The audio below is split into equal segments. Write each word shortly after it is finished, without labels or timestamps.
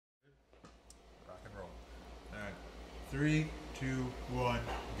3, 2, 1,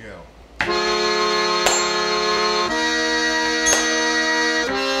 go.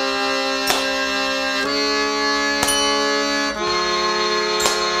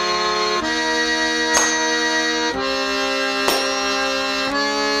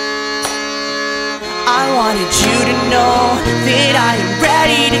 I wanted you to know that I am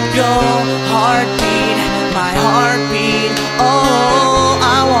ready to go. Heartbeat, my heartbeat. Oh,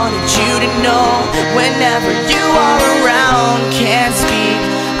 I wanted you to know whenever you are around. Can't speak,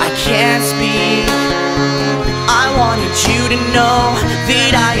 I can't speak. I wanted you to know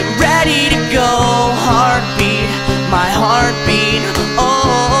that I am ready to go. Heartbeat, my heartbeat.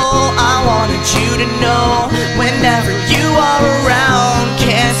 Oh, I wanted you to know whenever you are around.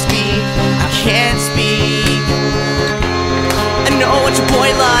 Can't speak, I can't speak. I know what your boy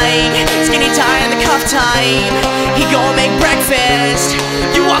like, skinny tie and the cuff time. He gon' make breakfast,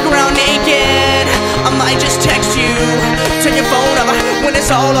 you walk around naked. I might just text you, turn your phone over when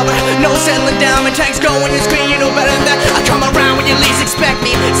it's all over. No settling down, my text go when you screen, you know better than that. I come around when you least expect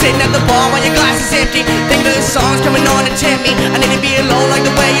me, sitting at the bar while your glass is empty. Think of the songs coming on to tempt me. I need to be alone like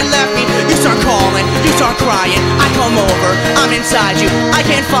the way you left me. You start calling, you start crying, I come over, I'm inside you, I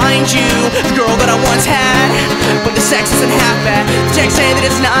can't find you. The girl that I once had, but the sex isn't half bad. The text saying that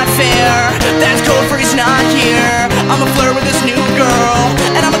it's not fair, that's code for he's not here. I'ma flirt with this new girl,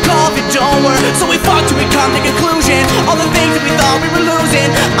 and I'ma call if it don't work. So we fought till we come to conclusion, all the things that we thought we were losing.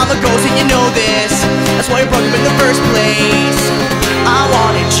 I'm a ghost and you know this, that's why we broke up in the first place. I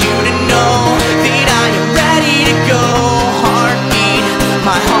wanted you to know that I am ready to go. Heartbeat,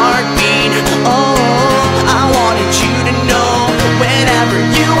 my heartbeat. Oh, I wanted you to know whenever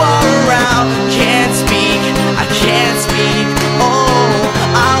you are around. Can't speak, I can't speak. Oh,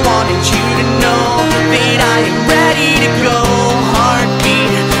 I wanted you to know that I am ready to go.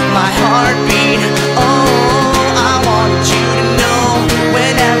 Heartbeat, my heartbeat. Oh, I wanted you to know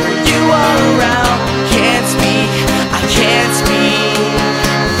whenever you are around. Can't speak, I can't speak.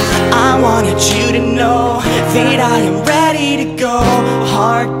 I wanted you to know that I am ready to go.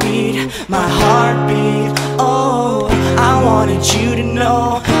 Heartbeat, my heartbeat. Oh, I wanted you to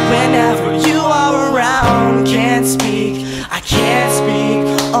know